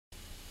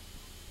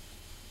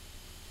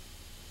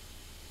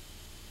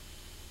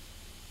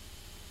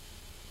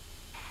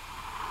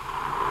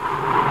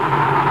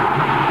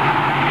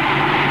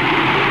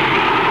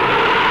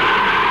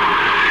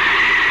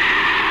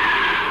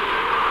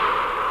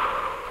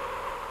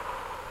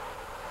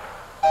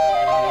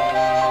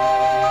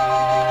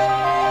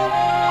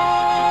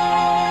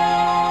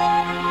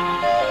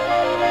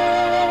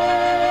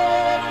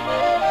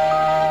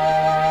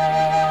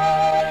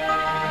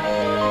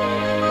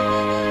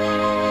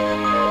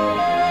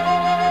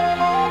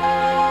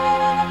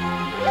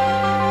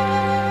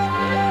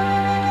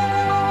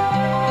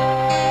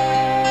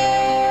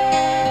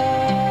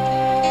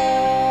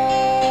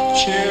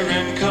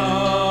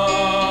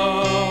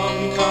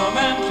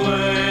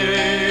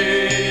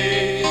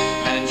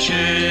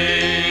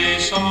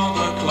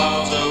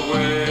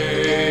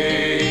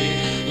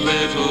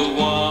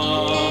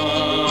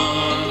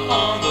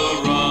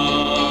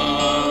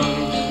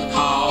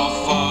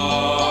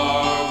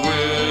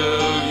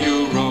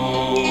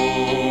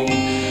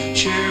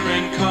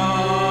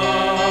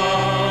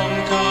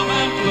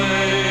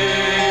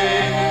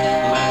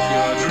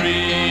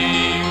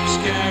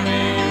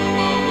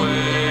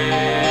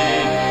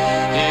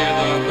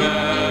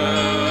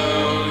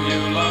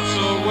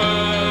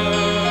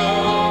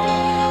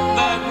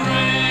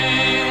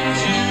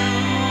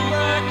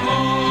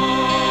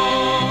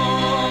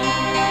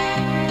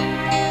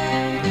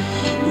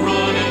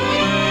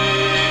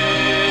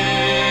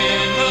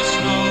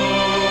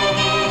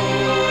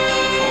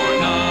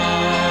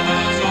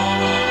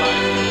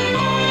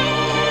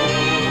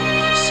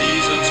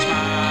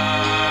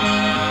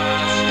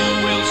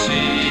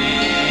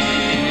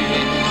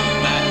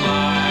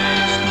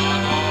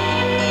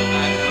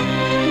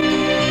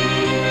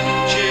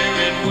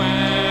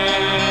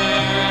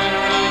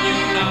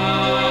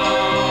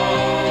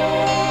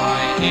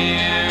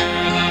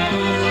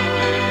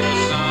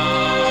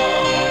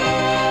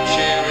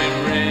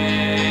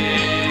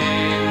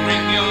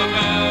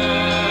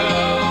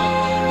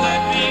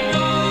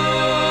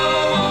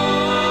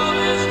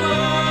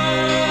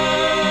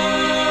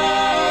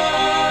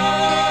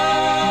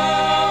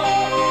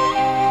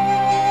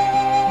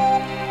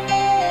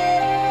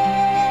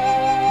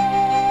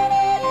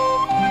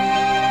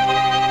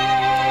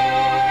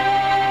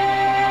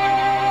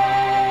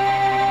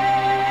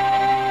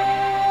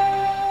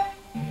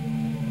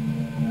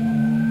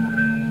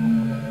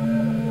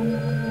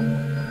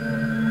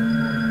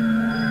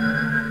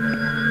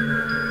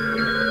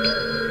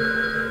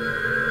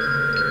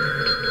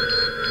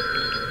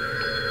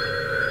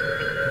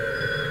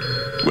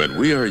When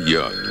we are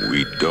young,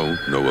 we don't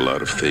know a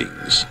lot of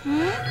things.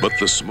 But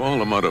the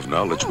small amount of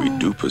knowledge we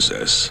do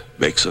possess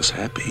makes us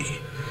happy.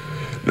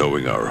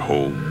 Knowing our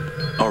home,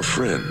 our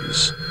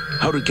friends,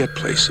 how to get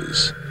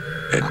places,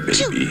 and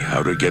maybe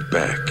how to get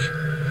back.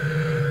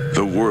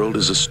 The world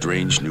is a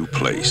strange new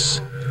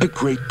place, a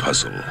great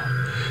puzzle.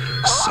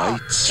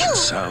 Sights and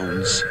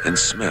sounds and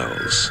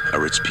smells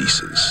are its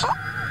pieces.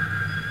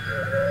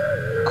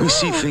 We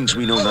see things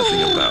we know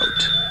nothing about,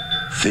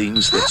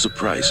 things that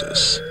surprise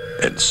us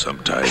and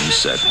sometimes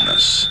sadden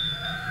us.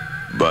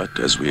 But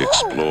as we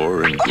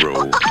explore and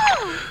grow,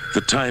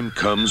 the time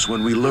comes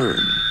when we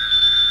learn.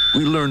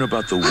 We learn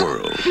about the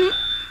world,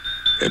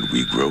 and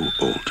we grow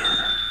older.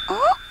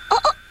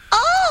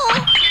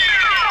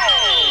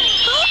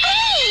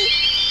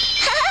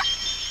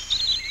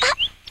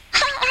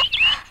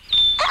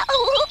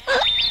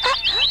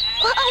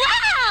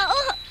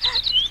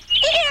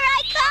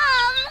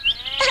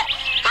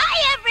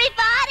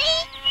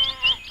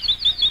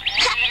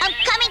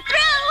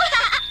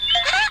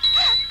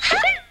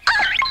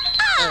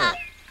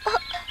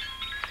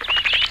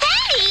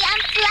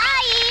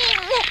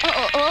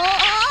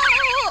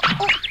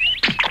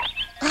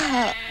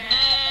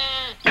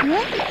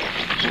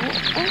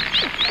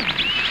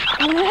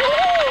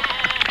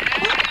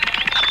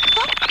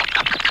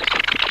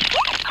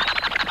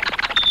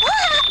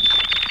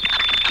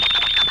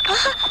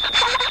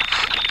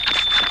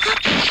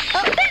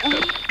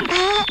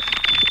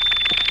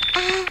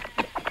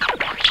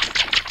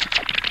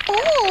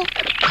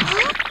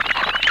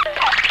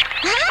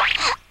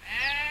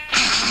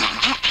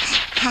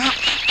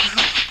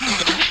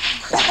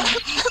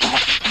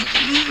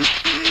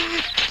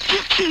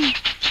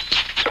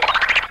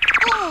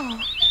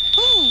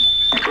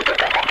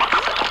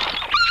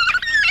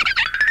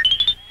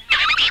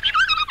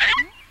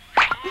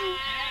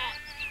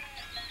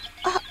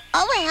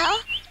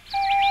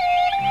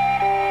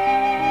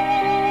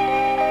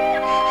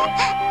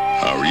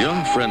 Our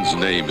young friend's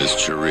name is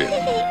Chirin.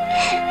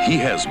 He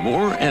has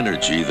more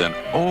energy than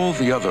all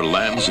the other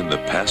lambs in the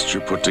pasture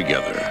put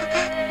together.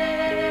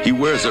 He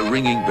wears a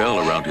ringing bell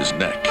around his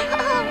neck,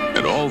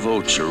 and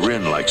although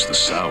Chirin likes the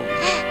sound,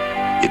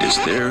 it is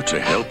there to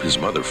help his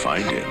mother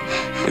find him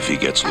if he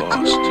gets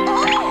lost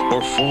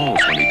or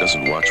falls when he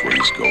doesn't watch where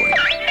he's going.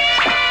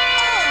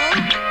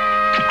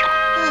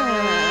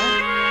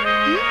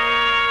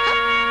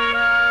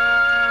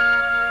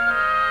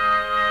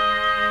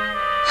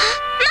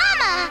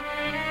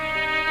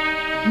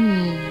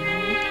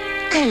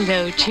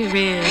 Hello,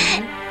 Chirin.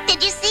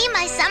 Did you see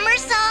my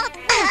somersault?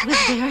 It was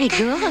very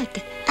good.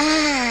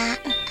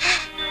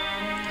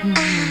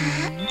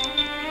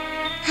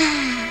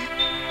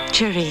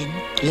 Chirin,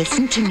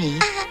 listen to me.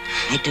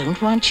 I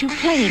don't want you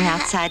playing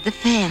outside the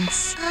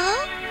fence.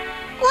 Oh?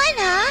 Why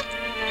not?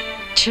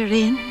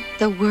 Chirin,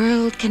 the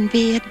world can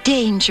be a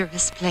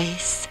dangerous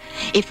place.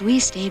 If we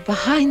stay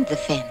behind the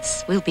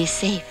fence, we'll be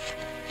safe.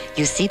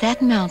 You see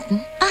that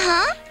mountain?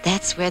 Uh-huh.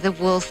 That's where the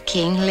Wolf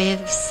King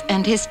lives,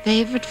 and his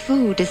favorite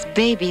food is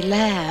baby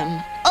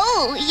lamb.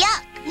 Oh,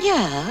 yuck.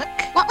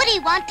 Yuck. What would he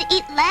want to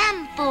eat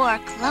lamb for?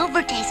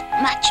 Clover tastes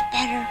much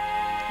better.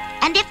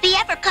 And if he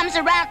ever comes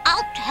around,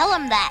 I'll tell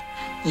him that.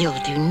 You'll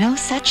do no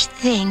such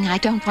thing. I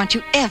don't want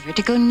you ever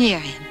to go near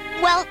him.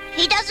 Well,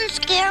 he doesn't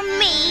scare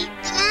me.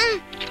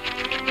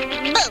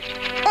 Boo.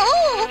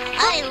 Oh,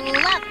 I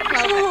love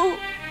clover.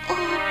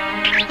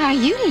 Are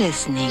you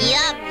listening?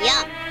 Yum,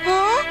 yum.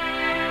 Huh?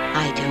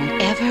 I don't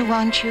ever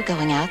want you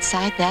going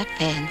outside that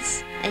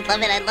fence. I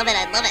love it, I love it,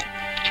 I love it.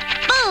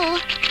 Boo!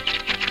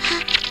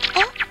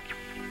 Oh.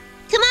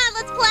 Come on,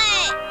 let's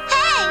play!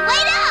 Hey,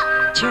 wait up!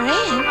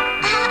 Chirin?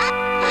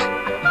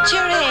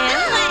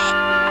 Chirin?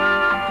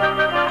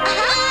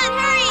 Come on,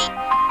 hurry!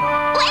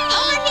 Wait!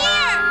 Over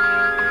here!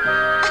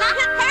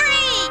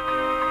 Hurry!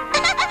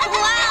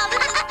 Wow,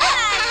 this is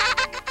fun!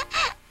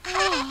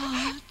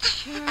 Oh,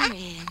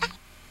 Chirin.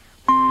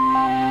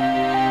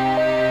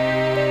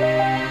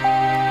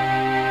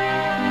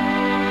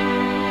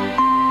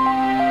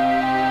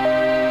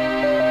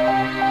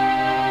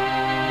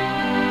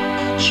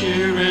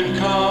 Chirin,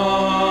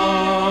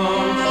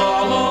 come,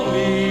 follow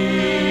me.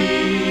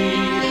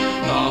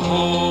 The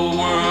whole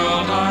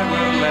world I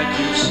will let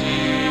you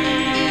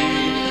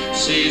see.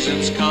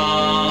 Seasons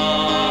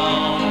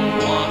come,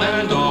 one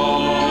and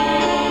all.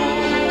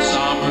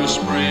 Summer,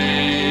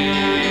 spring,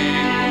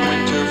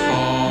 winter,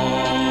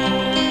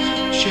 fall.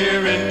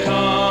 Chirin,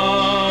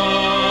 come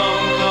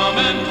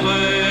and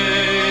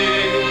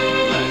play.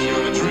 Let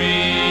your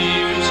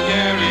dreams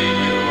carry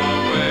you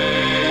away.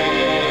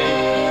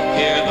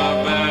 Hear the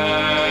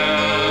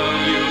bell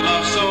you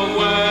love so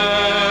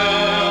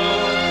well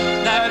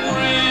that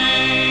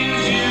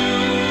brings you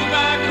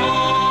back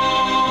home.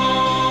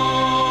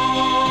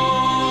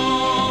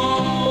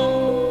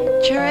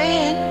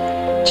 Chirin?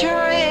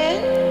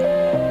 Chirin?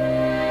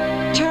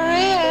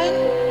 Chirin?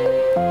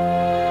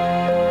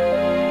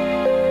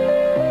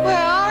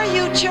 Where are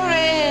you,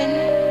 Chirin?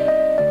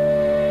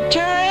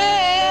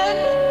 Chirin?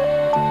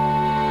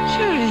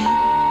 Chirin?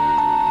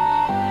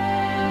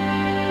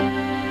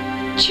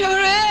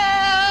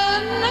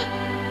 Chirin?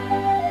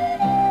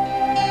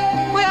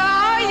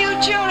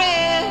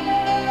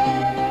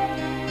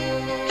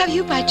 Have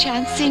you by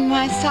chance seen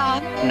my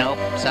son? Nope,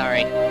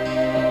 sorry.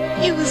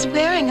 He was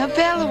wearing a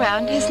bell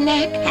around his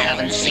neck.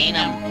 Haven't seen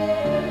him.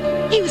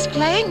 He was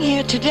playing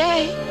here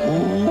today.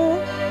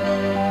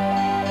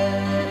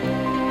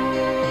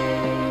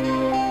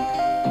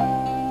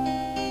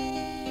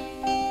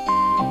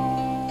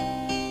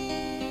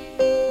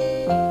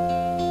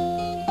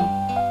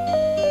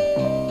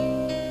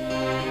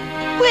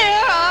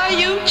 Where are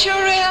you,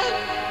 Chirel?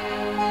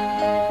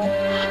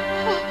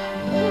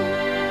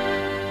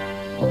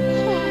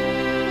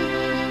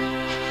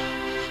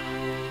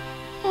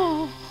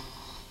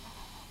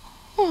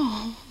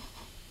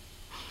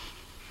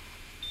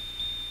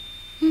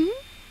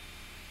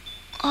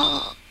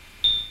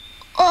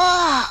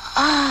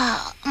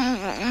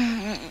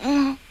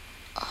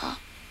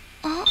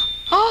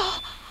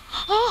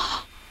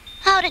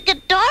 How'd it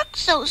get dark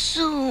so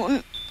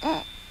soon?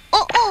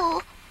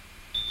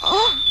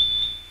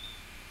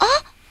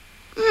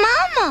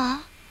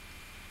 Mama!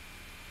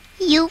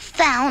 You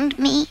found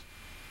me.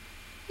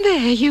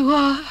 There you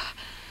are.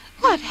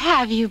 What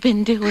have you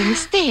been doing,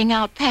 staying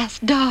out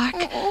past dark?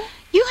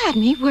 You had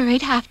me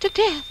worried half to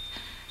death.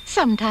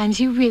 Sometimes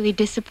you really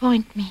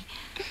disappoint me.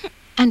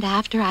 And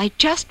after I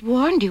just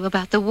warned you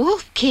about the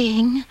Wolf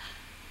King.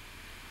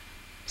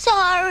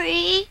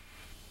 Sorry.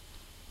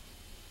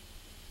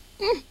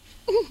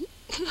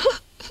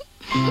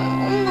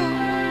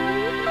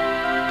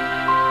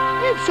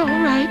 It's all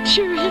right,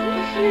 Chirel.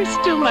 You're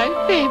still my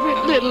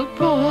favorite little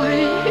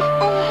boy.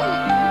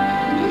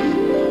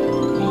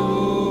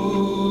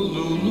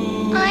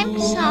 I'm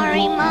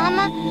sorry,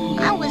 Mama.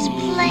 I was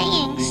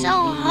playing so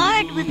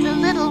hard with the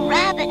little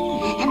rabbit,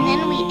 and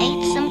then we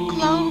ate some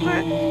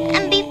clover,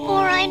 and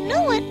before I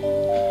knew it,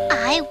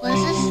 I was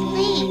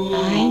asleep.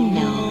 I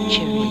know,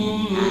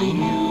 Chirel. I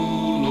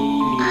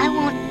know. I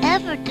won't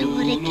ever do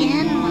it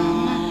again,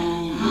 Mama.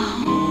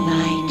 Oh,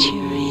 my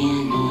Chirel.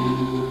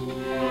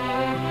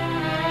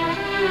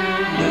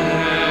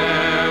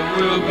 There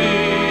will be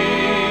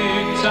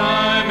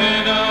time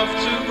enough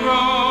to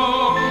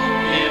grow.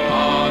 In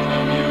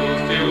autumn you'll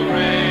feel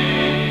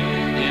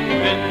rain. In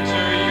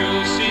winter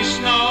you'll see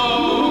snow.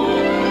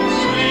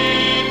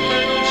 Sleep,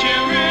 little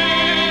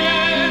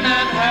children,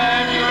 and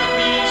have your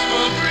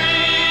peaceful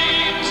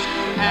dreams.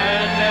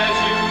 And as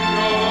you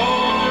grow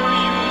older,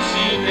 you'll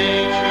see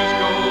nature's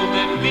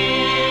golden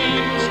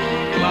beams.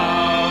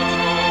 Clouds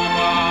roll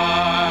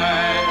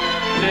by,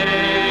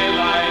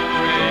 daylight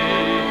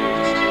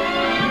breaks.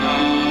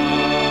 Another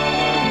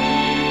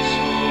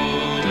peaceful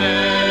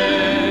day.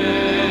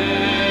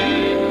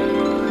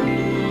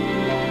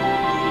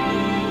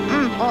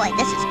 Boy,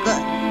 this is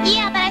good.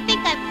 Yeah, but I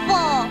think I'm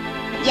full.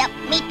 Yep,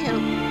 me too.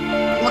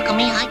 Look at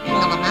me hiking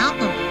on the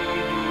mountain.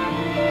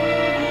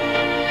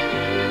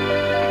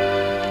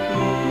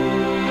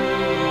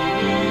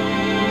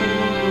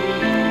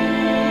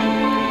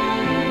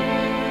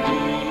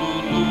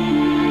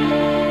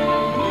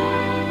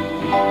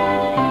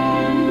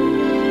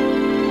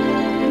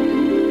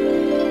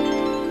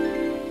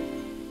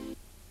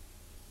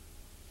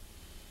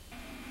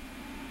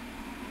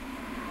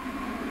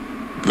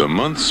 The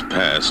months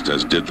passed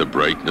as did the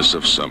brightness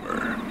of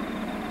summer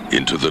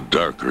into the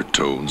darker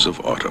tones of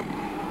autumn.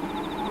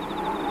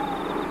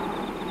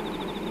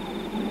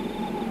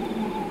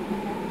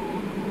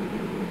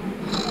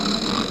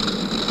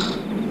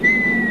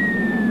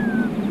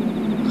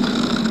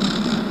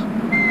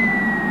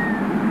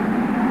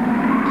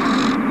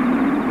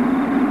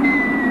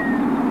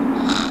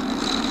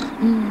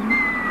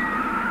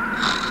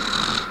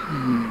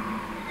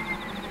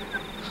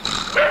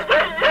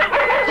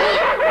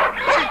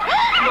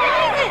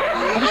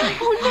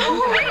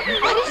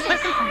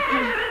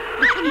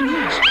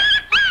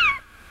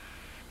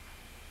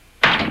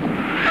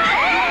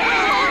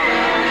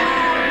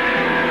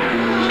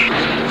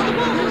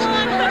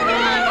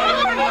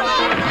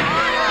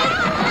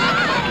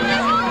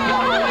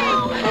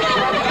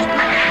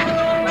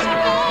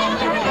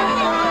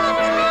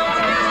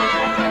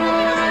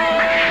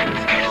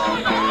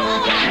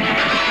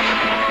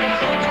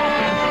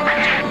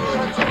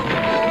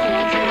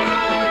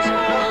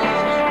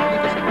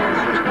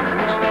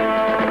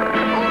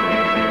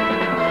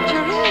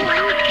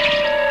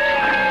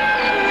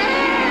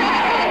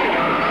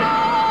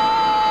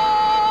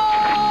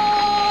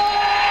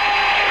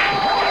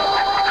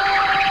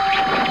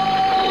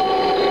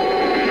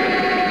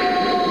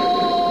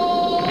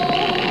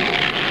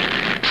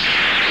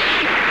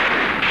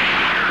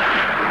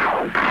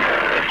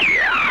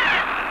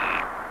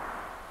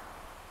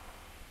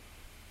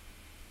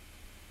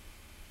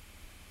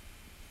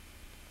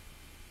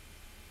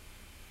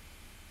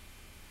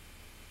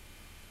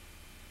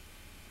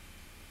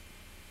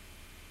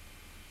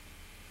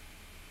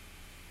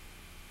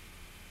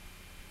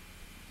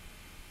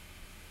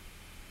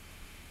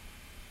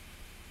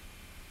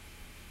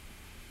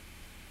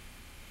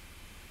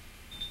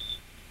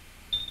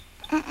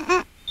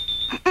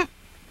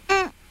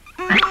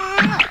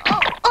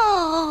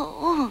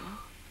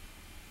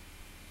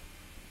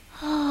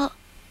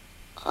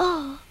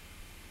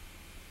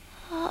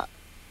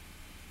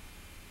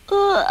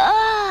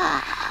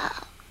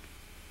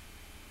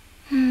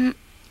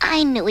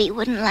 I knew he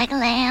wouldn't like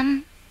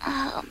lamb.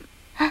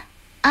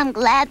 I'm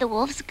glad the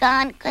wolf's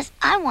gone, because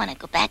I want to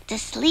go back to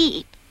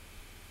sleep.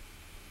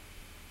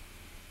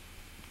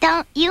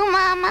 Don't you,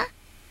 Mama?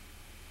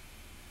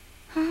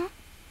 Huh?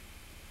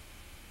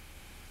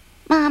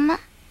 Mama?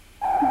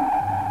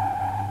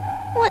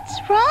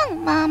 What's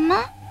wrong,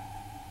 Mama?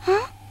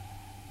 Huh?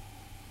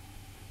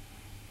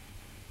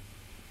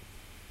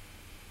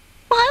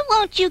 Why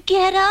won't you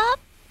get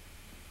up?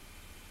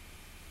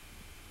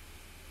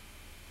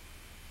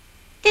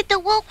 Did the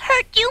wolf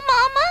hurt you,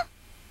 Mama?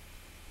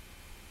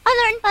 I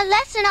learned my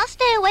lesson. I'll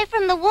stay away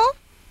from the wolf.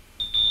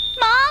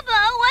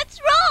 Mama, what's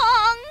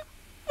wrong?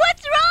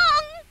 What's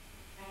wrong?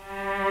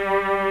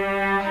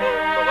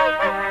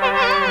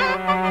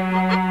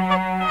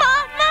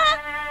 Mama,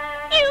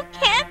 you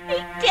can't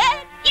be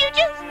dead. You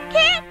just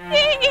can't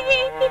be.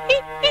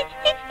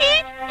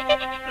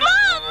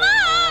 Mama!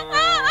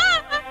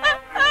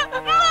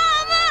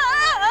 Mama!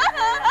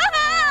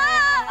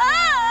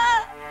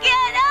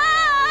 Get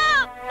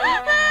up!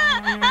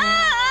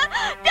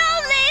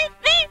 Don't leave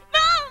me,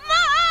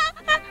 Mama!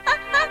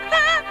 Mama,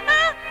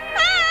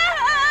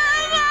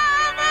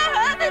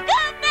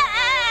 come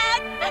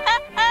back!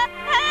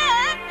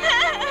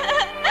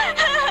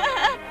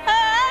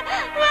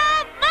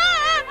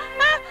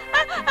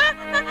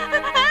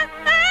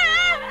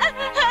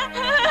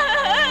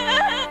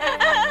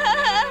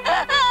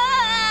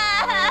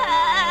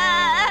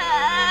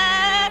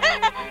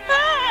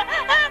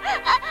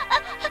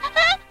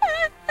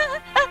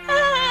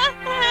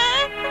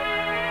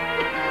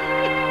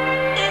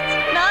 It's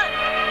not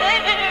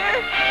fair.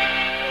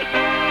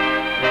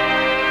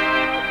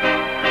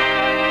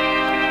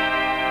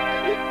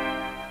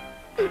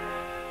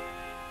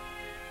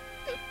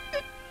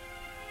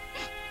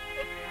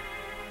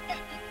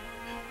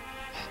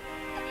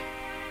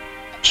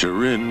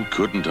 Chirin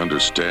couldn't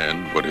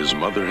understand what his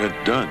mother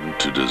had done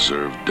to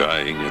deserve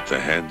dying at the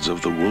hands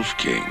of the Wolf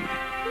King.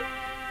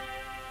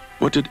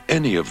 What did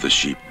any of the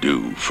sheep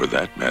do, for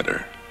that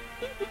matter?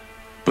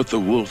 But the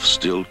wolf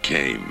still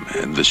came,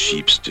 and the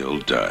sheep still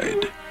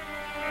died,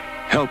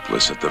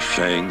 helpless at the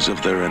fangs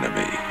of their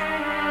enemy.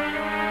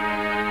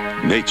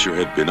 Nature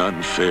had been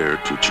unfair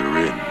to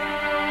Chirin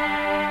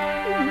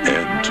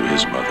and to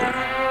his mother.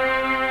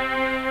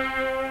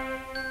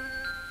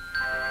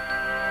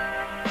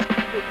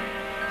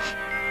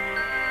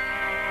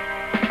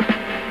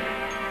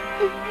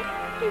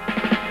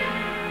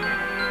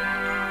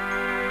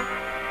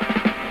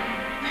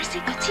 Mercy,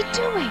 what's he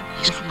doing?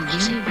 Is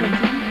he really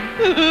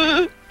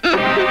working?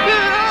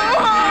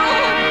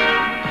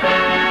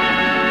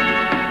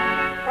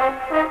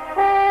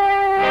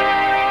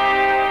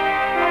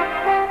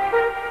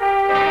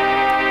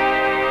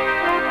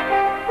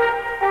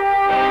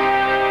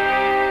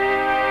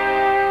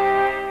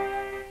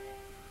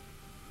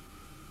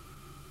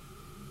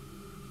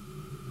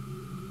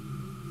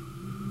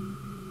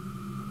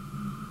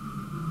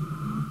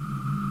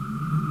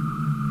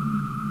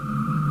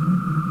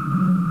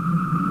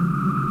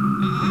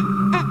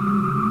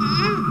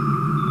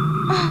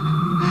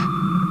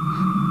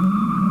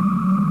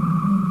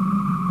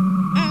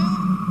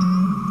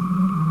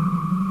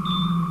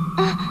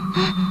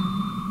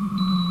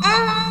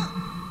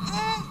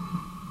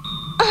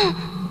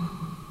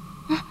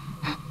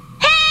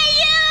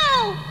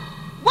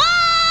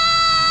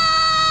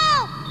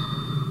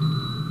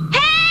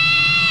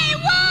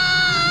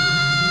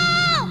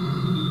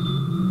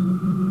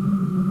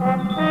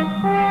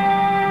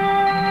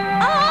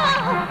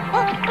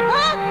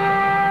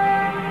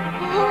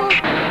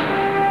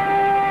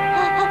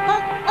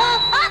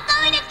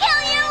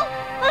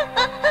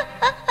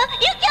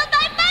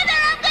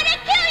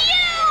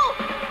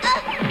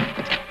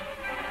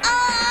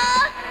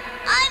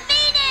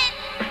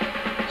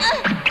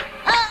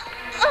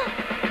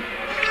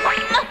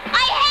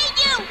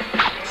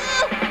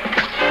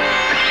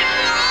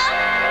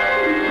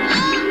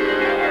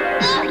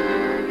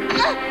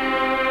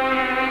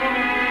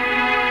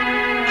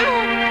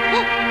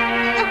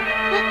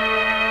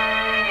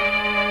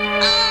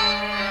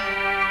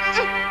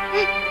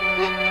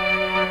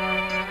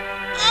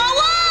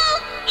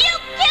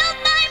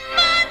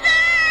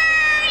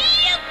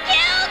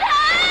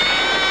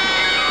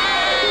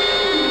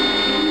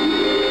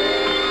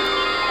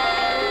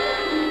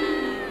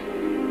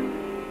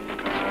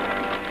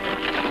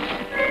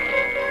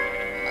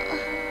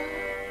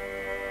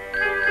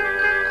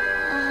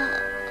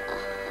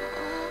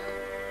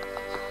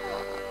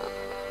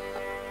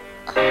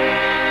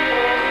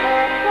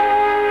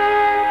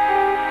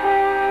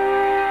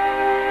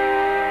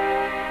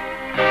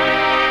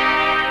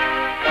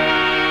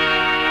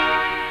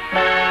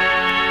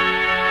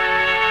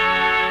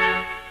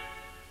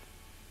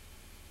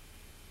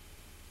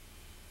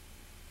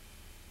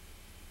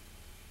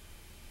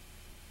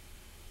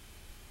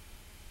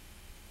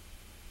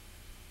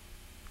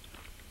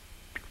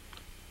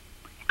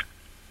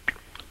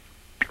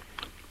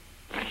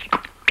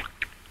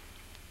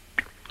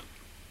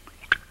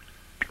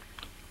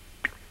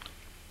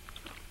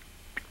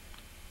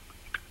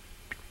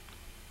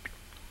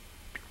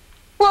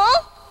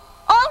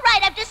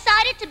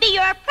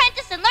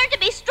 learn to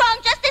be strong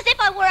just as if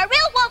I were a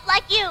real wolf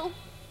like you.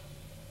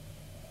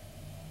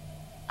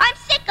 I'm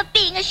sick of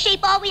being a sheep.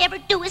 All we ever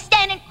do is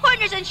stand in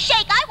corners and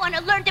shake. I want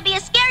to learn to be a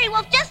scary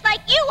wolf just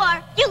like you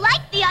are. You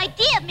like the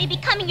idea of me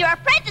becoming your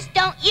apprentice,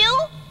 don't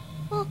you?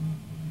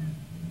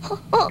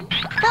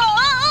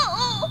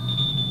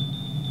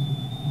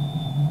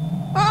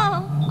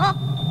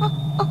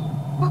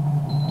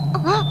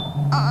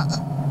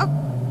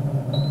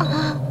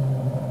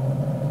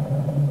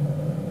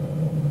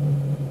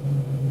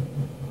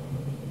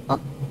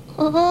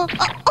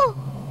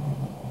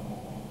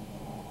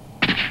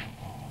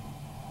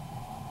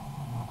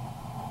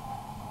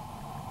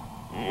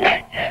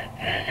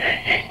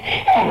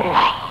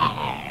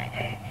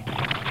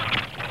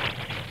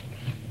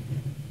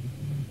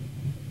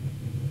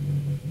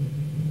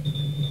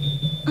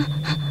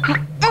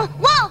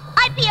 Wolf,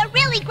 I'd be a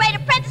really great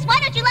apprentice. Why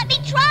don't you let me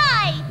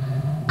try?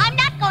 I'm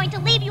not going to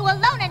leave you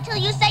alone until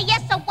you say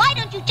yes, so why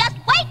don't you just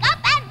wake up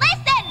and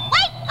listen?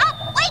 Wake up,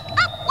 wake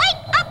up,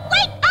 wake up,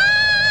 wake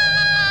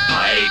up!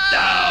 Pipe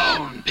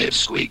down,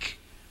 Pipsqueak.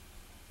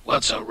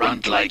 What's a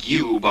runt like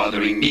you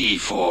bothering me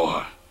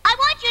for? I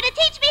want you to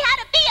teach me how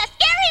to be a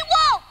scary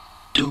wolf!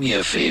 Do me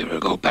a favor,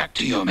 go back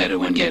to your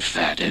meadow and get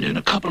fat, and in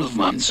a couple of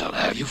months I'll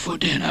have you for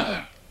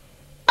dinner.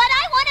 But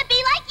I want to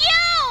be like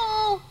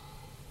you!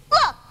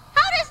 Look,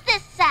 how does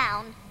this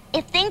sound?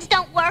 If things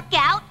don't work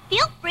out,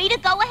 feel free to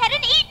go ahead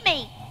and eat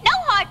me. No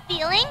hard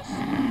feelings.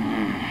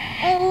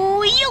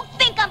 Oh, you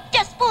think I'm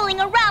just fooling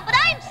around, but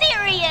I'm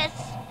serious.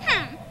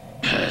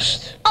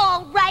 Pest.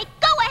 All right,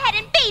 go ahead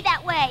and be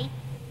that way.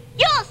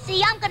 You'll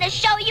see I'm gonna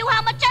show you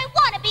how much I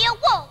want to be a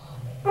wolf.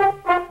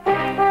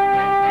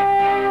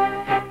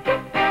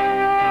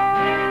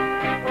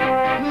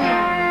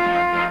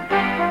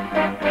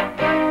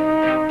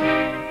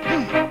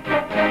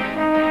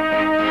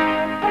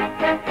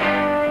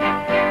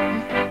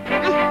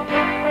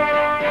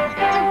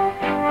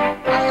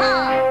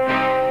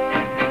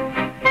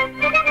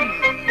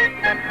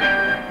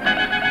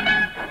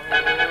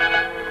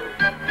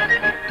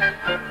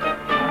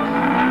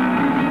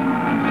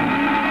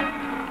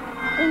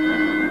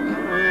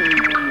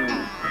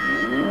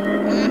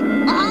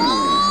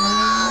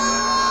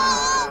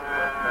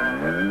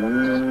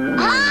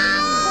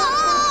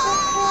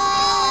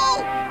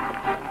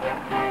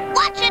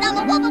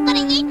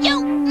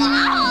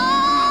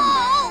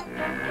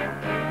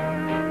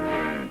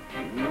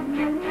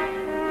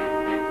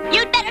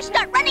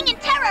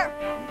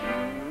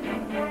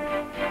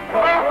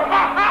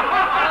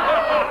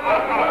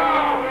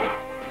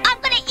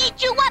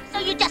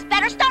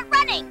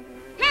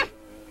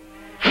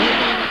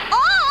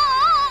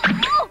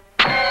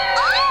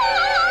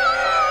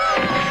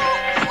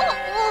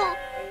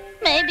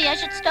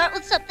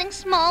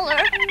 Smaller.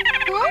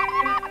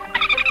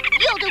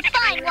 You'll do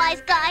fine,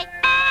 wise guy.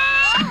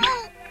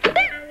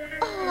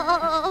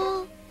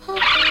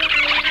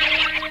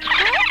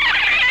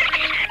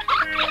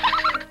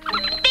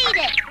 Beat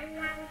it.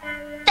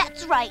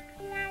 That's right.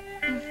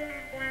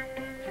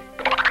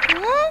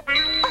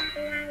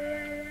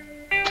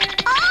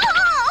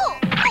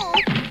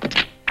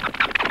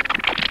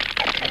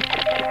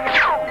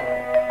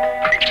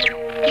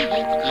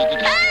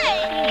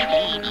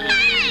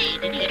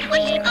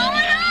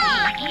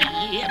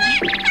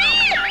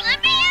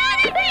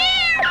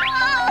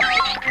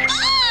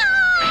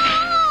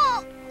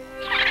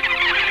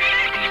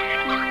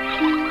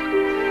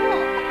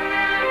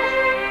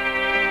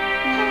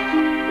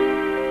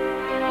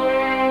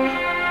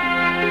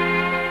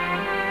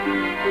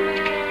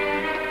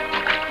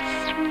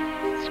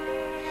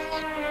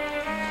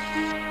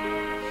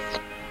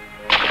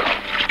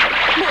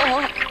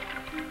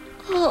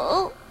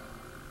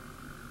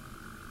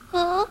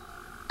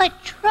 I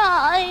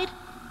tried.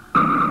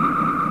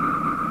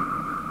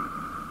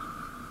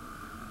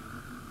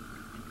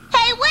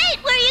 Hey, wait!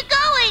 Where are you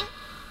going?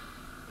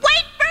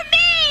 Wait for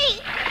me!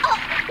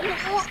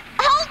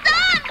 Hold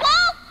on,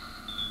 Wolf!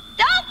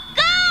 Don't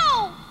go!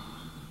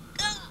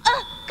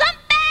 Come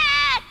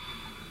back!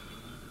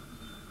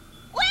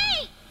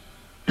 Wait!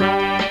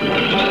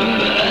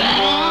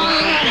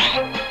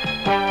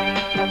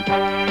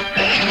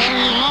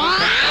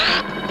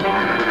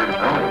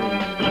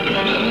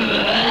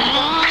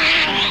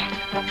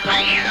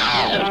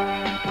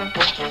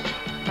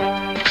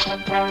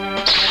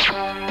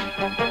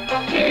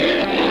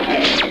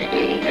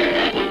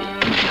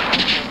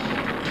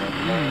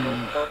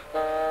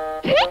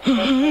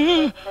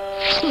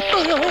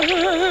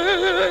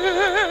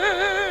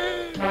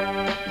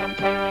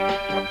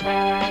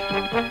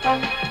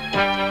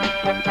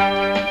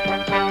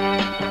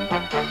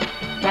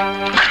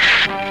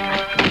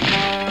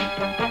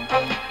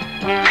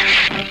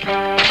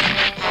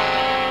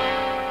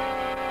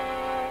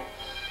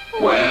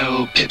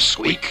 Well,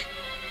 Pipsqueak,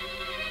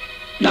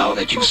 now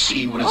that you've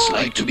seen what it's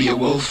like to be a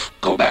wolf,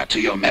 go back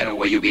to your meadow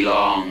where you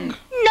belong.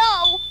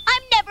 No,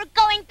 I'm never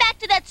going back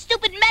to that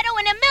stupid meadow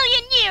in a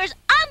million years.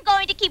 I'm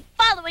going to keep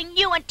following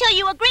you until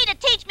you agree to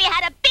teach me how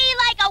to be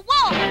like a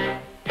wolf.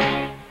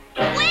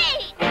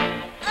 Wait!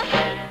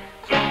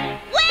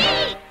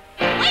 Wait!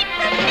 Wait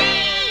for me!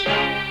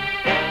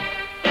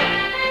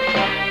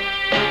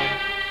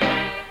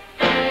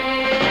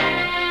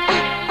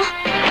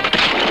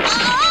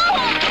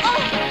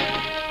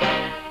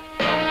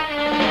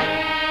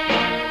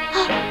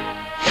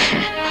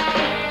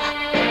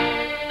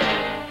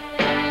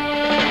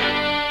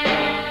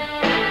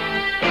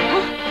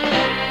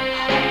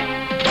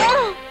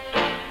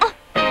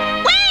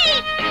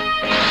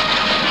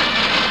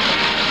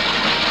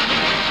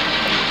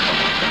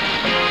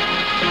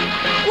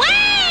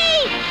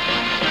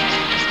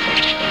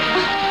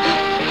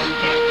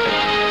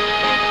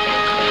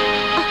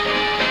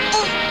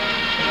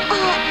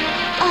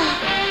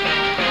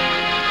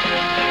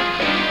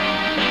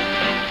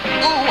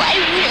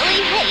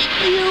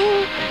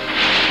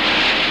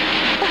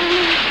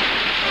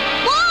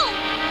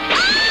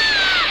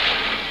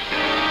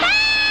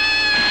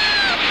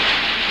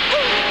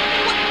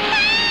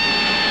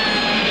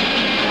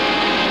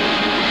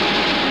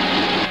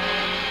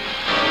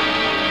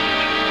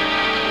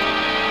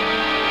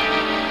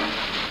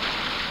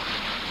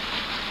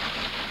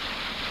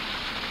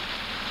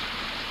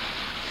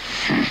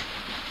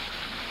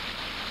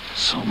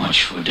 So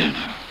much for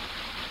dinner.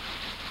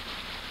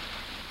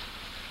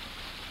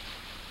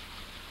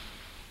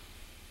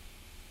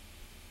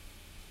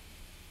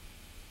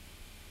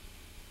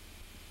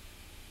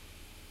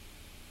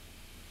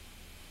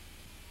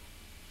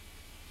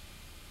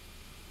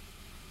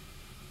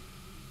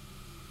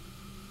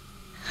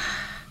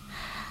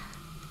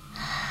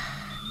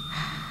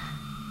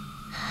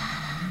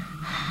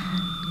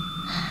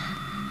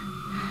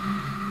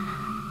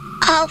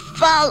 I'll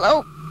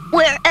follow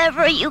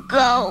wherever you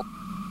go.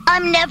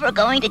 I'm never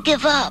going to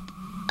give up.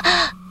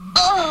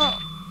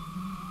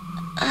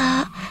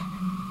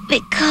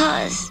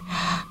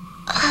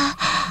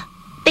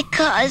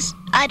 Because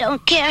I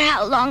don't care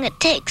how long it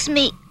takes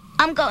me.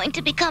 I'm going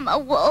to become a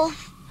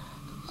wolf.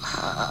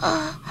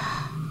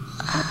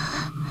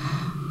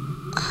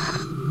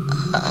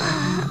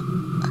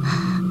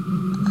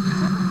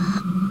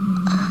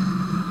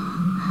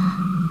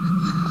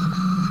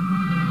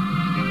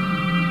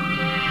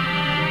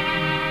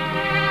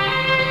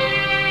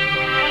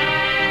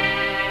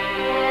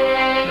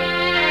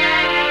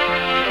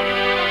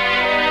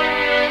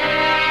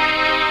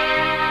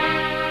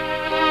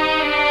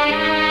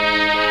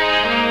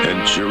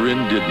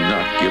 Shirin did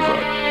not give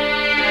up.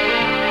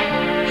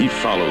 He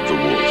followed the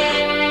wolf,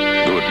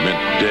 though it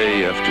meant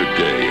day after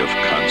day of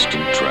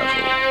constant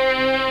travel.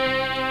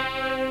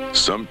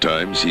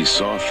 Sometimes he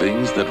saw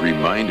things that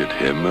reminded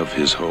him of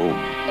his home,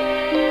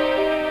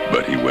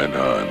 but he went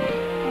on.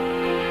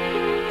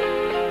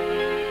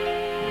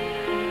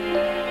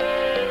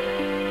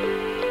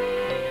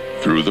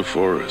 Through the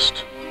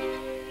forest,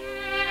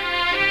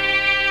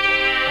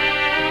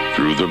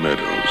 through the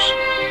meadows,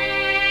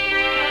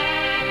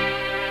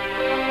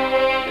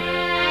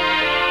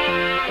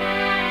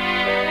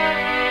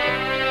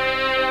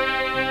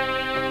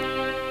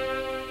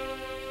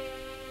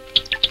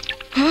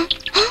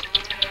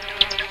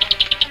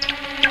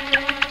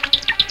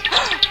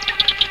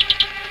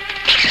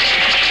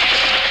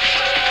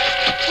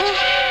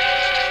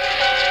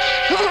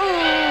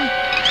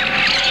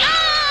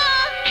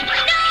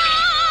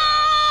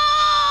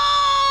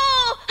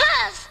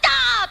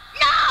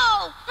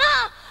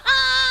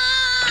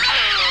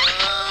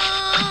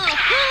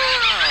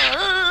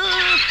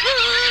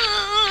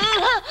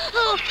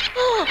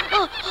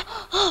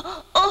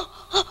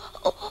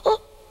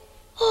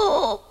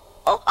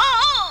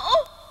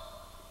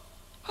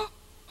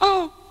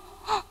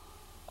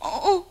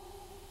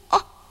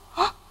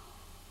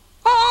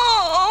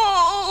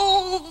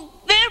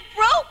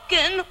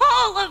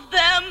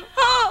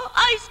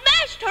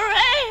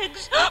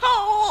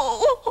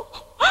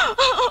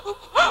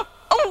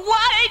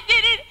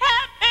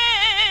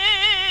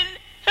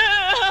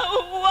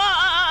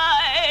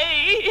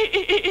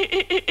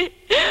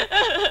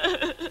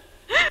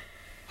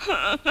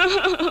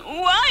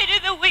 Why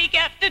did the weak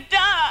have to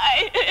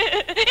die?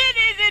 It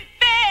isn't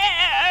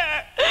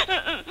fair.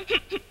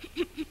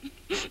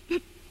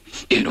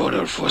 In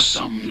order for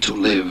some to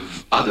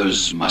live,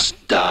 others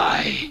must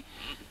die.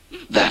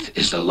 That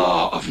is the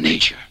law of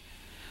nature.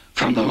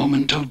 From the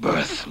moment of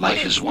birth,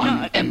 life is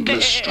one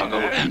endless struggle,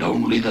 and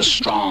only the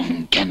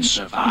strong can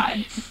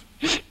survive.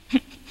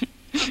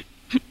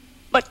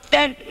 But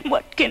then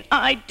what can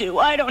I do?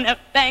 I don't have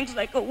fangs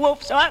like a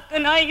wolf, so how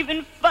can I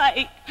even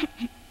fight?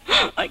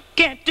 I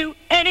can't do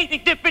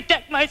anything to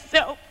protect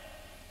myself.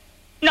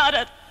 Not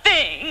a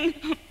thing.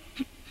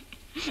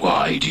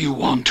 Why do you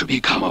want to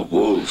become a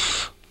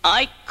wolf?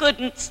 I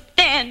couldn't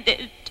stand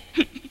it.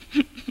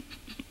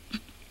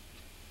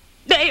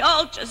 They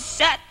all just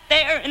sat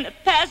there in the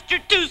pasture,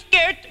 too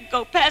scared to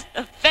go past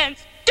the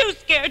fence, too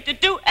scared to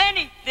do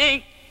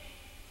anything.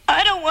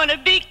 I don't want to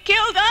be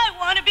killed. I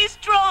want to be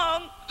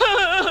strong.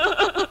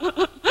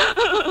 Good.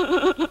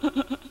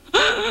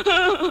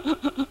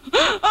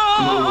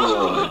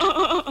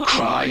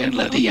 Cry and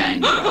let the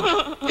anger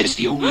out. It's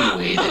the only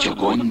way that you're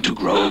going to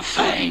grow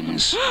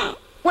fangs.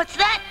 What's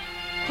that?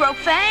 Grow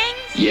fangs?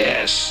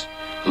 Yes.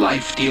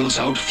 Life deals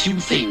out few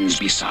things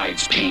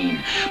besides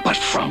pain, but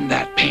from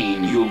that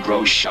pain you'll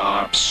grow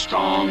sharp,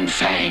 strong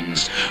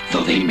fangs,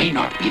 though they may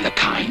not be the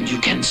kind you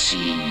can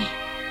see.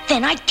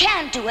 Then I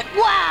can do it.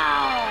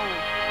 Wow!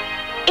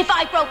 If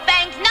I grow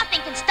fangs,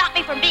 nothing can stop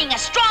me from being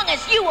as strong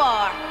as you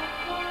are.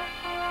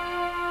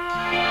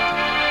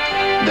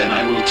 Then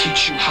I will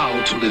teach you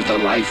how to live the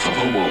life of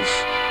a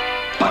wolf.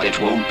 But it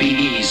won't be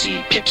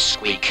easy,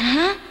 Pipsqueak.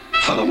 Huh?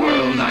 For the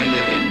world I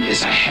live in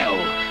is a hell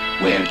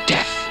where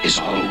death is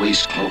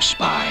always close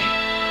by.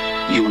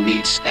 You'll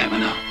need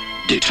stamina,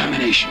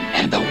 determination,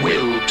 and the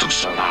will to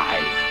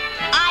survive.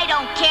 I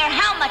don't care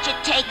how much it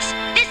takes.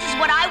 This is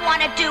what I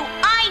want to do.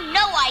 I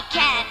know I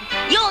can.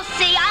 You'll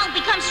see, I'll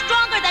become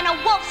stronger than a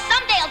wolf.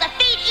 Someday I'll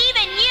defeat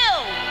even you.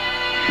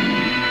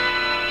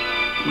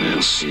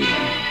 We'll see.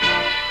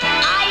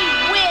 I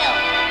will.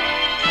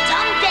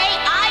 Someday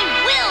I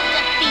will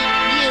defeat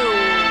you.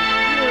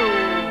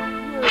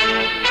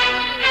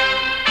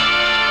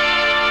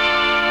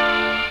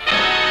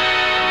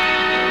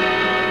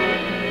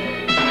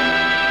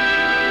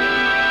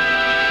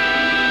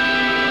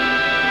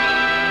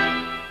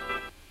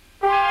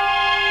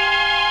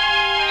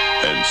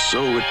 And And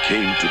so it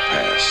came to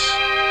pass.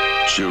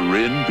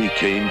 Chirin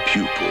became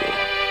pupil,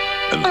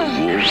 and the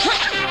wolf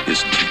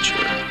his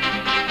teacher.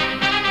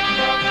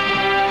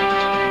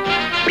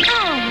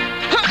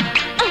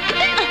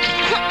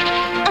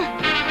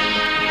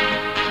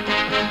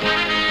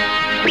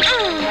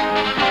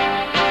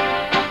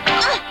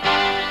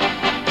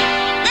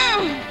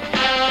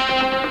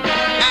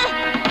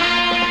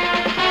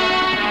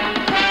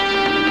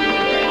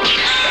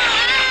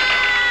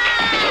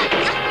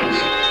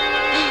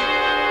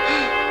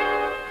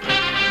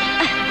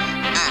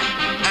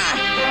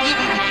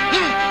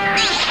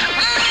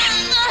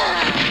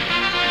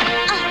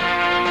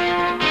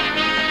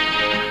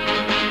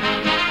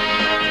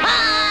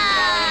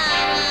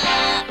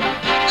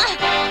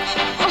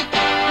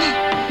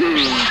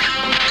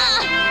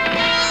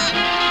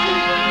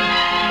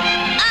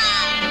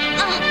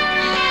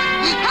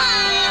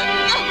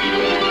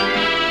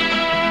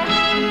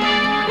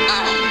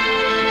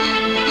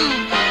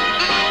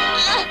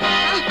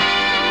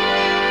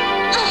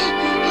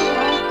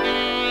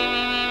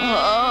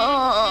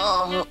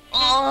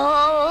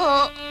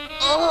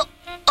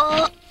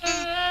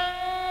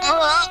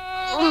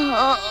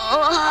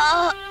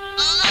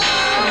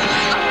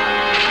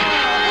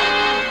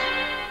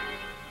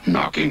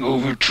 Knocking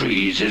over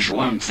trees is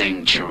one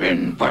thing,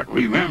 Chirin, but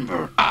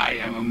remember, I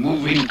am a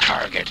moving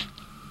target.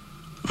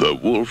 The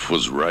wolf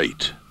was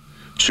right.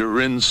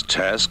 Chirin's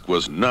task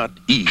was not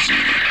easy.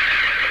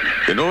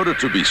 In order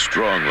to be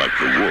strong like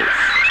the wolf,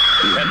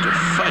 he had to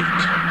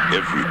fight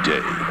every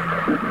day.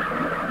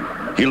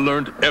 He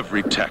learned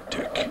every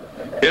tactic,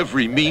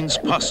 every means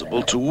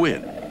possible to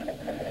win.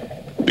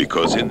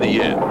 Because in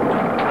the end,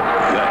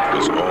 that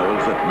was all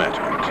that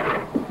mattered.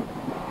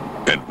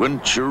 And when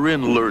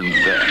Chirin learned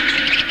that,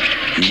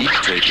 he'd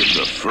taken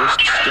the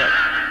first step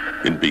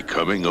in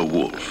becoming a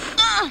wolf.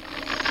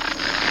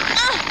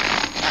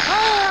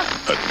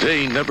 A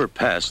day never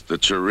passed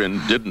that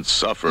Chirin didn't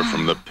suffer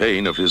from the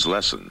pain of his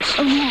lessons.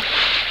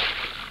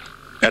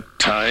 At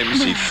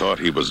times he thought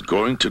he was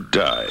going to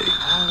die,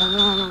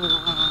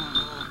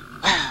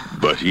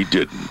 but he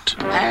didn't.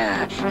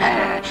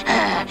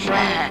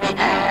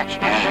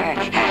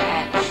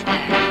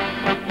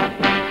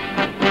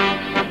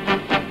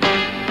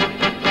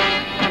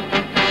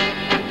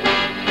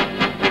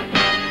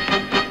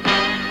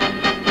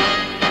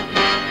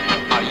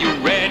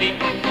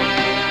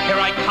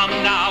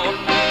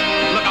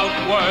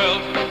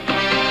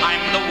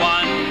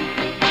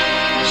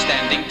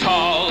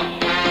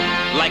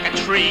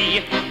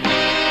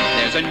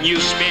 There's a new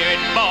spirit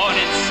born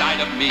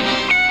inside of me.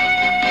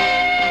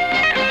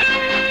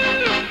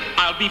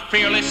 I'll be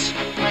fearless,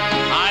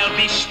 I'll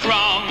be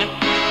strong.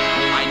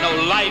 I know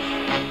life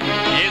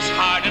is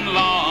hard and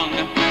long.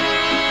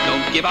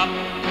 Don't give up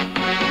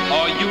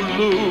or you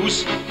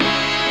lose.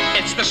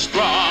 It's the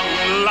strong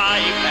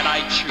life that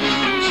I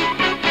choose.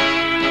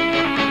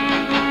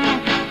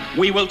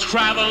 We will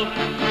travel,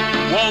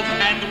 wolf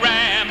and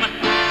ram,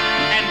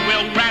 and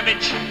we'll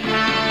ravage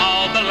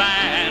all the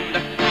land.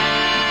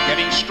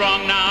 Getting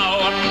strong now,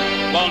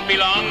 won't be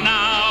long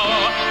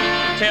now,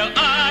 till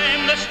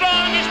I'm the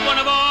strongest one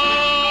of all.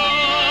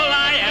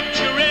 I am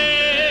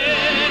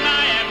Chirin,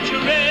 I am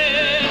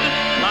Chirin,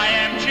 I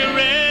am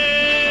Chirin.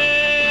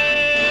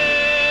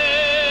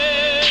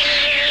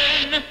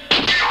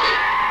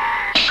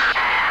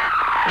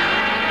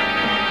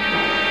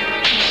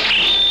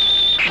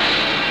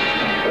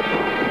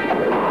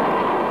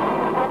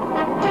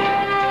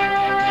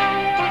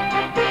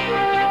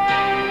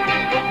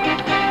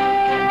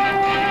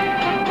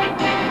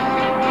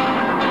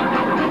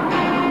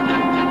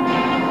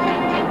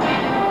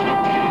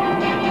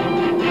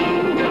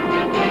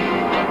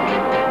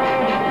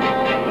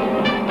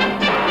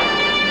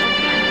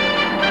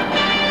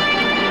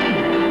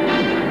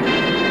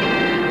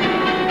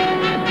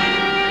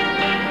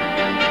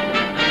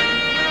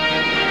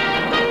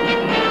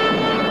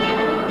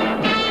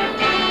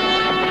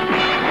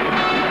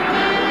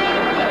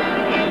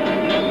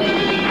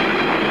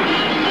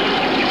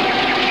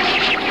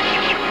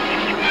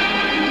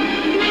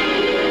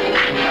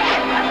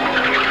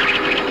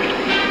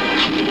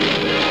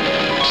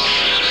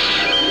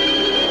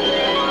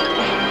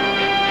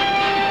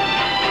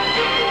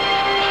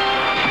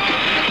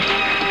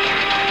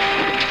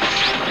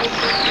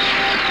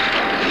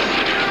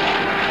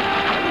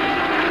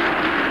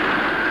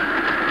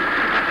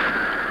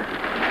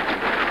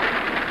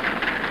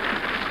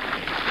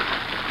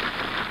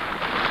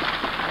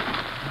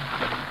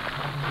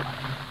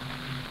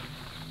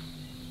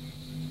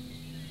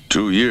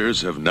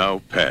 Years have now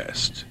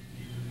passed.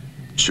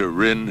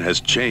 Chirin has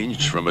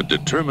changed from a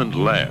determined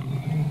lamb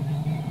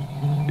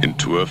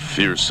into a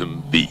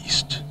fearsome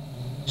beast.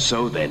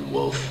 So then,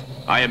 wolf,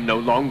 I am no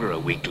longer a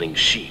weakling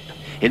sheep.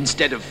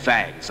 Instead of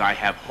fangs, I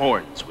have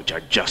horns which are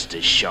just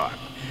as sharp.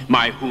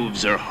 My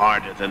hooves are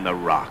harder than the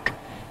rock,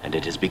 and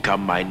it has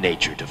become my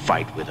nature to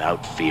fight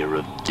without fear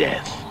of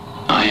death.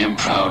 I am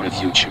proud of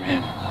you,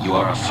 Chirin. You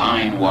are a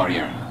fine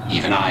warrior.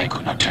 Even I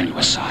could not turn you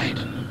aside.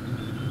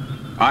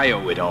 I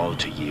owe it all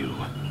to you.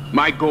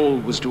 My goal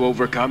was to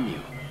overcome you.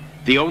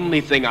 The only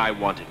thing I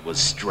wanted was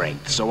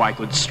strength, so I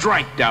could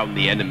strike down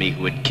the enemy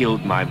who had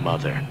killed my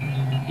mother.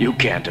 You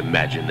can't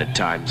imagine the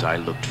times I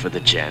looked for the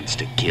chance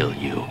to kill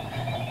you.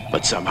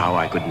 But somehow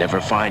I could never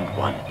find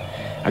one.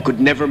 I could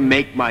never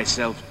make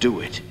myself do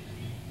it.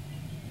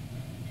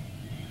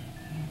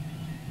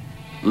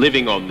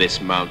 Living on this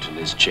mountain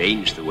has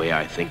changed the way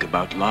I think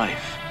about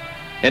life.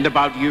 And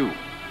about you.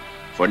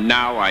 For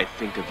now I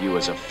think of you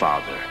as a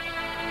father.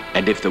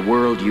 And if the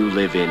world you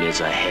live in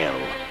is a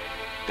hell,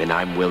 then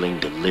I'm willing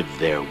to live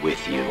there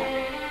with you.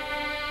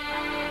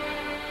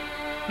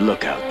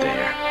 Look out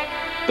there.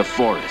 The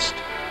forest,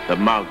 the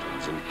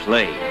mountains and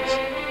plains.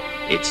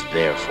 It's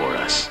there for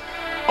us.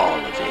 All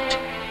of it.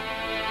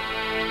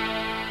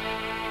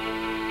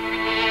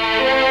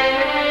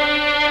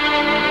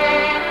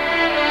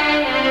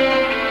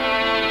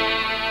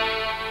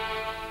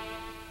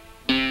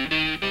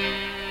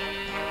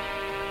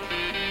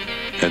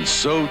 And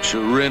so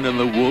Chirin and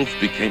the wolf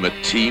became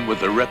a team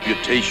with a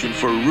reputation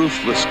for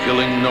ruthless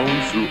killing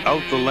known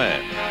throughout the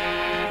land.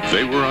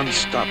 They were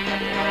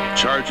unstoppable,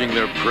 charging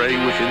their prey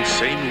with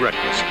insane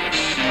recklessness.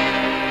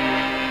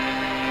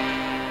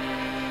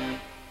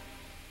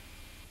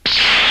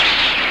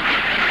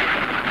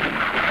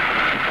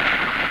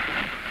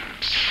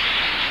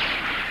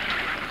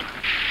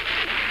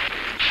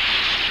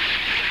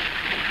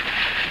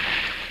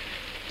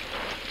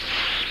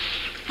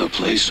 The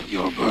place of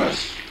your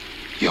birth.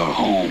 Your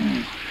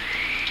home.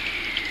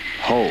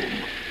 Home?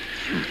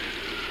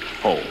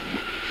 Home.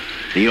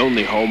 The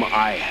only home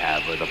I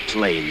have are the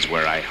plains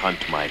where I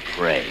hunt my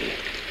prey.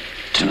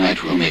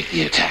 Tonight we'll make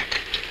the attack.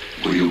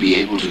 Will you be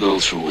able to go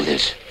through with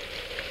it?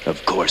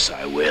 Of course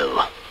I will.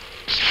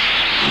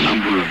 A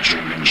number of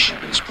German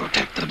shepherds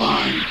protect the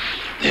barn.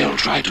 They'll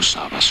try to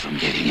stop us from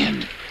getting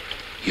in.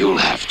 You'll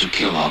have to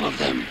kill all of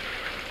them.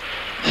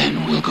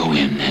 Then we'll go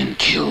in and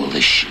kill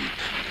the sheep.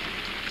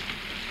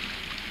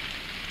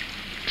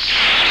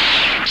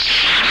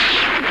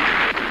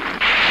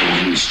 The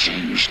winds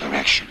change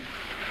direction.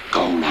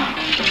 Go now.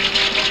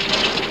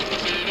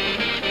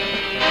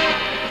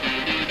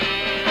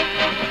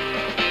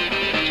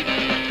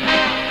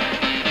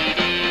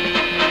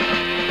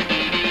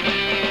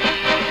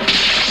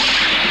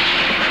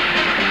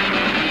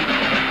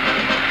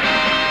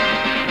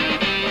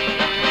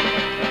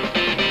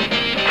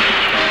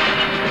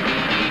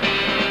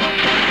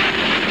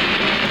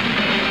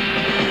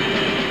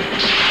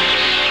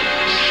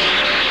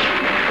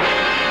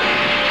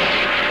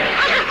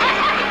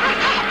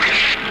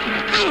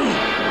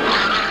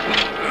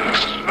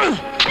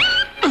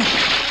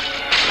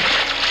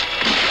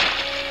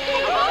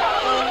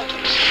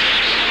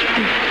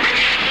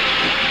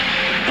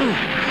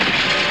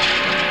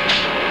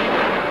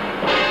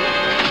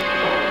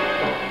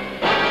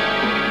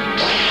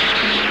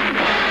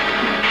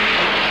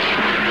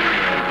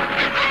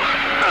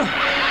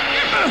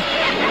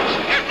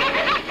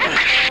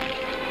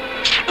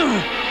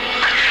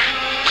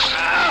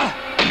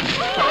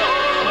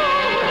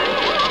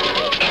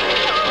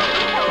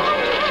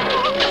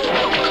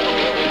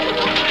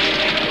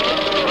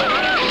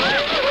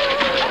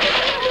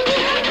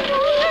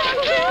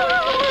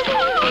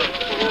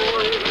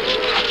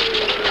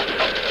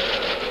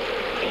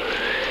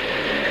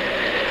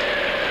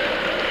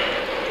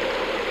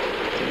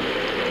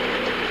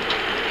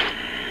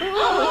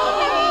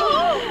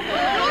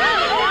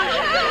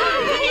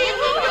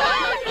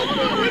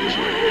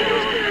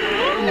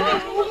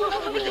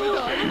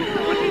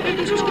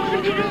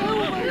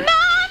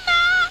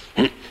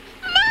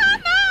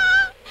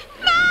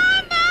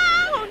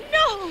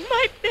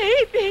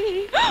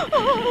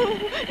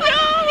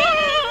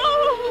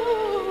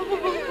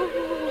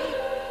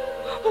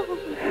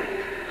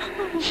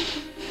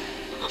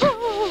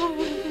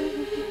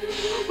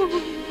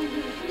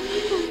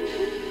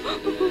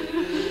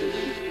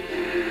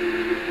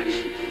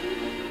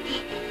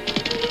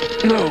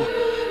 No.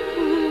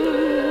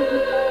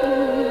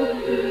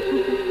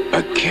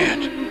 I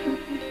can't.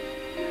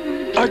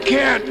 I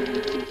can't.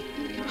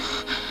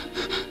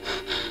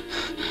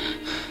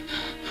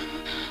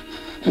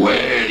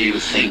 Where do you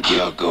think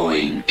you're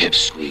going,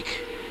 Pipsqueak?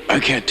 I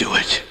can't do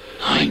it.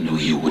 I knew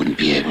you wouldn't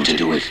be able to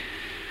do it.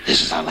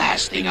 This is the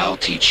last thing I'll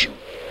teach you.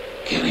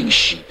 Killing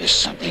sheep is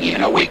something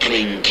even a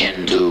weakling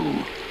can do.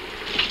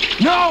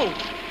 No!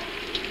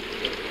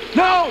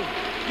 No!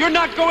 You're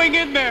not going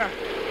in there!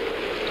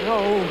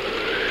 No.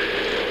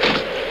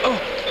 Oh.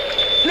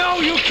 No,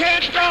 you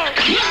can't go!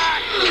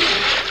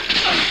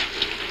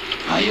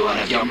 Are you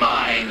out of your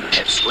mind,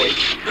 Pipsqueak?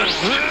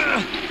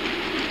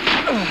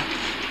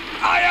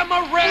 I am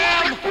a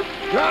ram!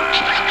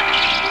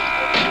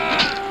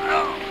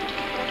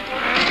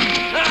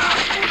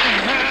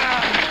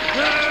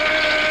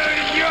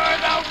 You're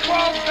the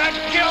wolf that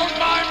killed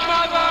my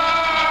mother!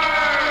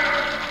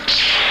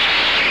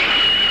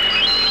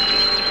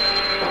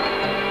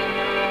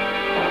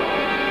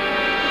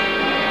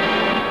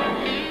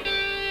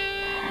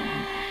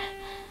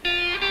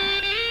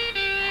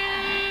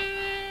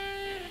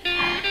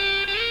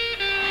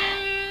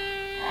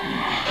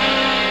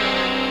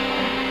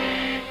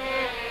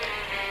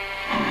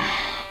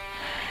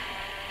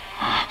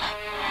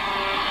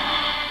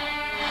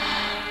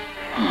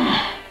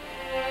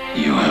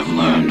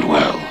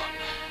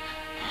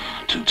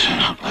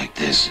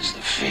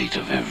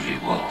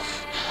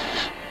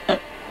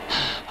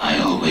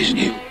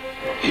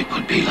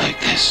 like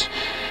this,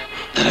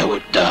 that I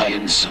would die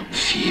in some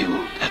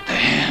field at the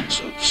hands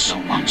of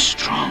someone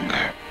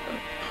stronger.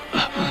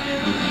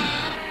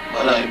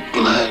 But I'm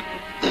glad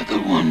that the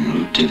one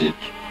who did it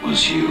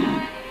was you,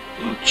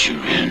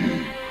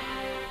 Chirin.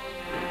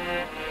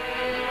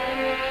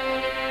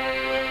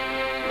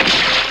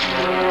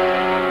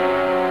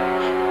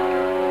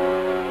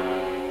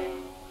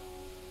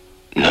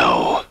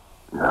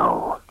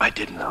 No, I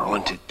didn't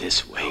want it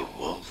this way,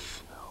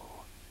 Wolf.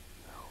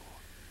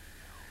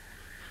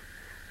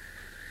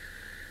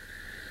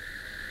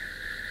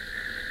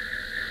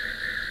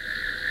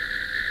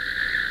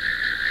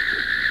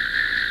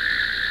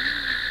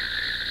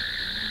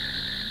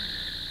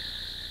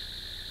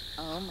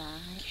 Oh my.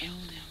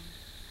 Killed him.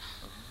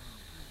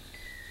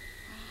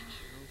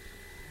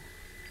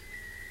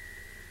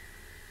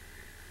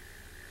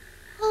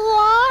 Who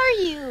are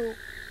you?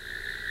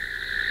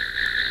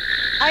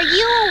 Are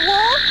you a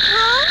wolf,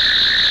 huh?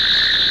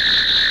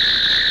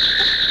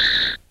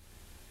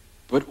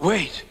 But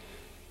wait.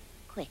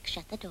 Quick,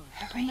 shut the door.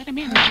 Don't let him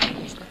in.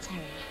 Yes, let's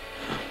hurry.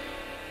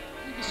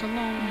 Leave us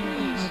alone,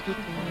 please.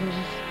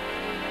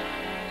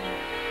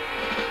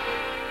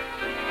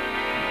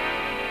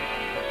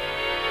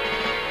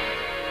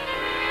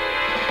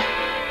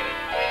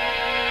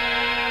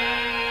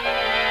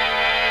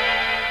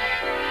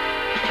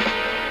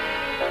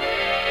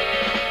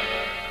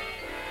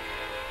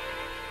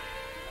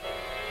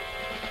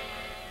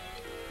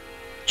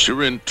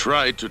 Chirin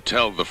tried to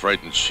tell the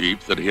frightened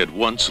sheep that he had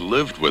once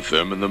lived with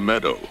them in the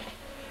meadow,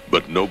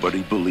 but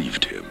nobody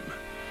believed him.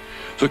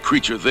 The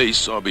creature they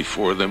saw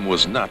before them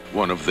was not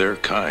one of their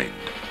kind.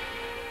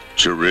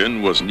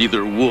 Chirin was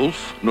neither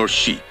wolf nor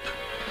sheep.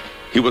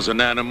 He was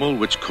an animal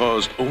which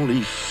caused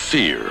only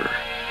fear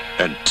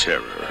and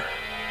terror.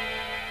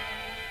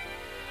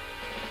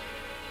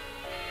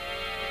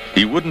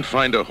 He wouldn't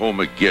find a home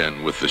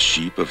again with the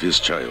sheep of his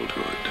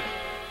childhood.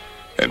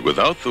 And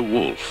without the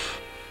wolf,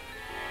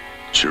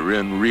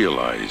 Chirin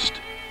realized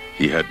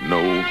he had no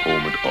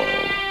home at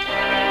all.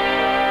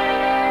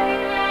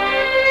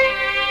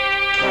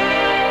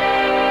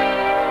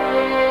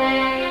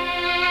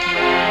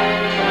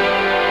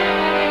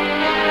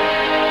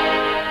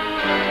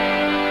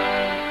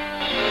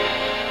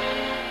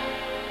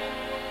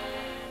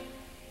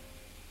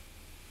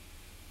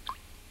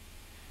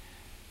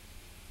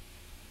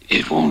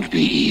 It won't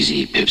be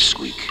easy,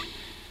 Pipsqueak.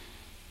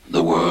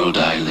 The world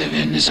I live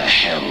in is a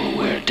hell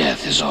where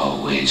death is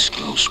always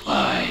close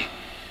by.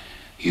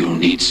 You'll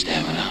need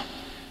stamina,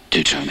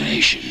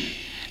 determination,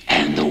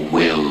 and the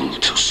will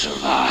to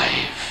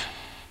survive.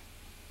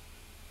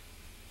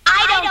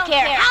 I don't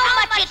care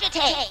how much it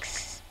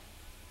takes.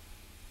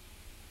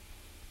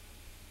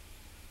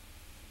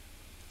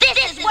 This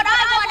is what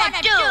I want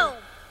to do.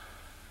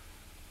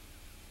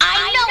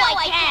 I know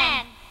I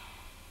can.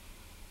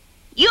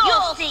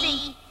 You'll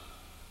see.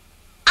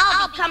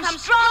 I'll become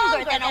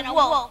stronger than a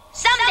wolf.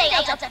 Someday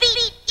I'll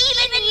defeat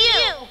even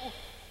you.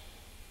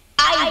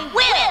 I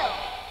will.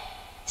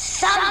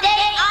 Someday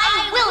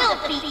I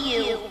will defeat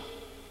you.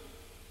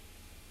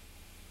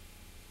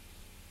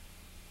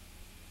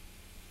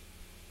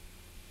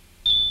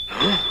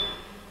 Huh?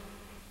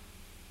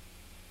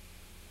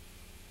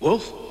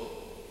 Wolf?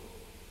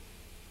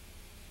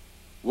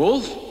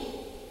 Wolf?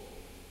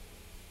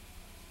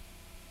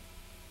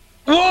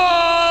 Whoa!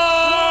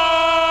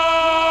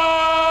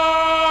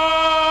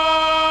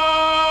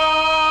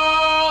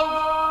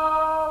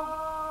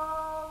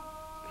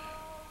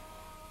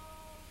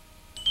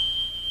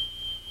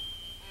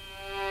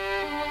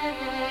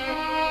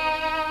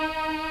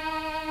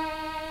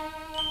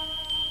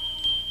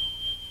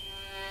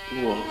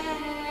 Wolf,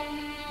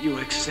 you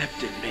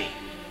accepted me.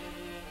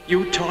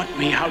 You taught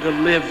me how to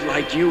live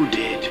like you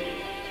did.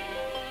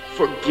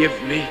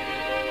 Forgive me.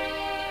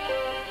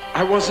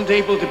 I wasn't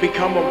able to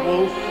become a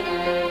wolf,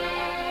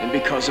 and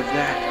because of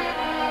that,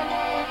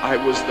 I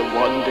was the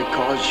one to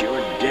cause your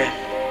death.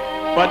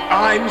 But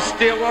I'm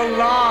still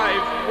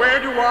alive. Where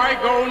do I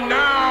go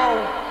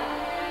now?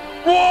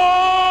 Wolf!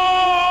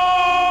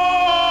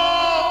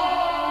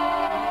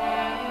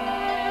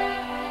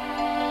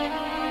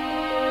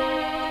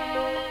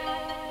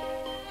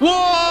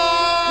 Wolf!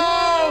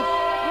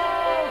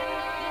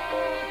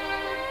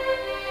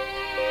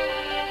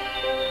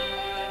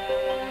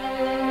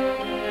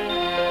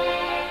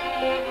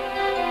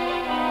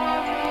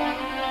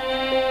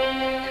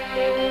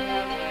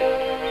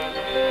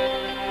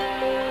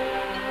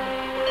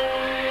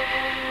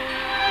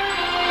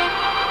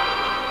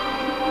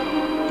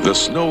 The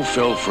snow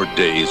fell for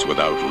days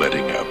without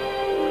letting up,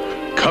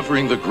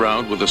 covering the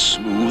ground with a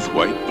smooth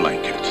white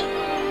blanket.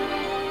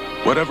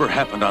 Whatever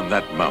happened on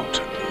that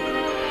mountain,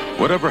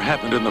 whatever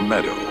happened in the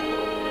meadow,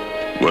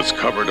 was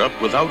covered up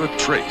without a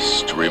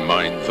trace to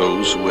remind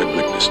those who had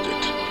witnessed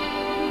it.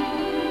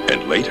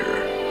 And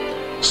later,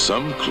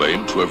 some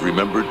claimed to have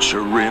remembered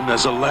Chirin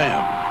as a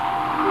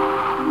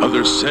lamb.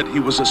 Others said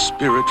he was a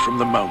spirit from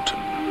the mountain.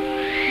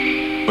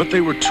 But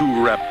they were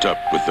too wrapped up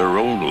with their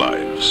own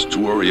lives to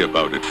worry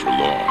about it for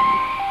long.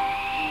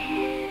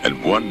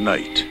 And one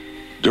night,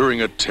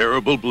 during a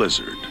terrible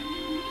blizzard,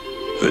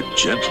 the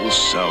gentle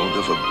sound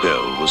of a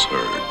bell was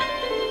heard.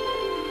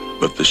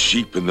 But the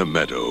sheep in the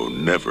meadow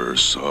never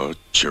saw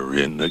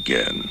Chirin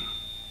again.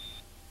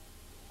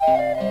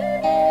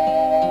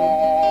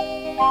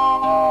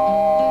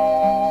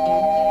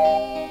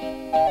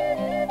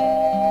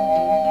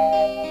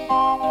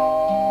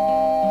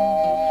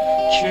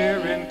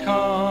 Chirin,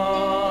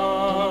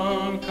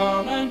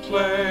 come and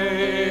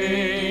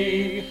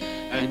play,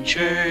 and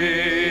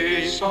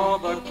chase all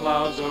the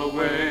clouds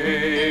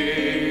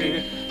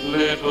away.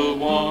 Little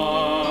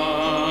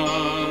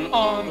one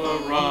on the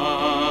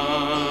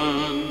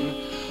run,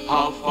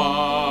 how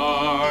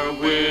far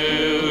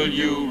will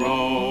you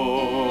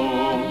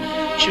roam?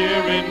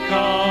 Chirin,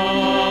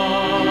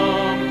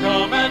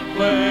 come and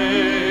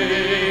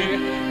play,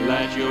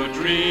 let your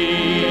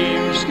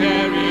dreams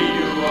carry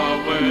you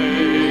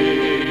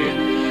away.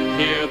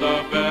 Hear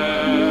the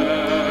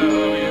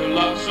bell you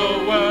love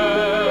so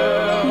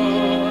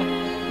well,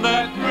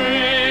 that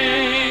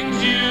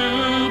brings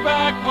you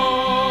back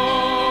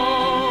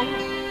home.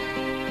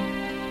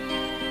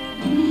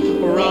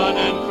 Run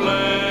and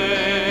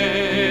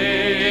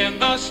play in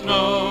the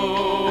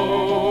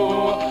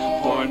snow,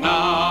 for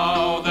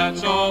now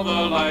that's all the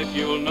life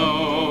you'll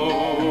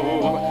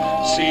know.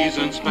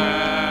 Seasons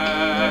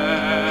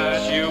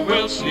pass, you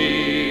will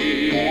see,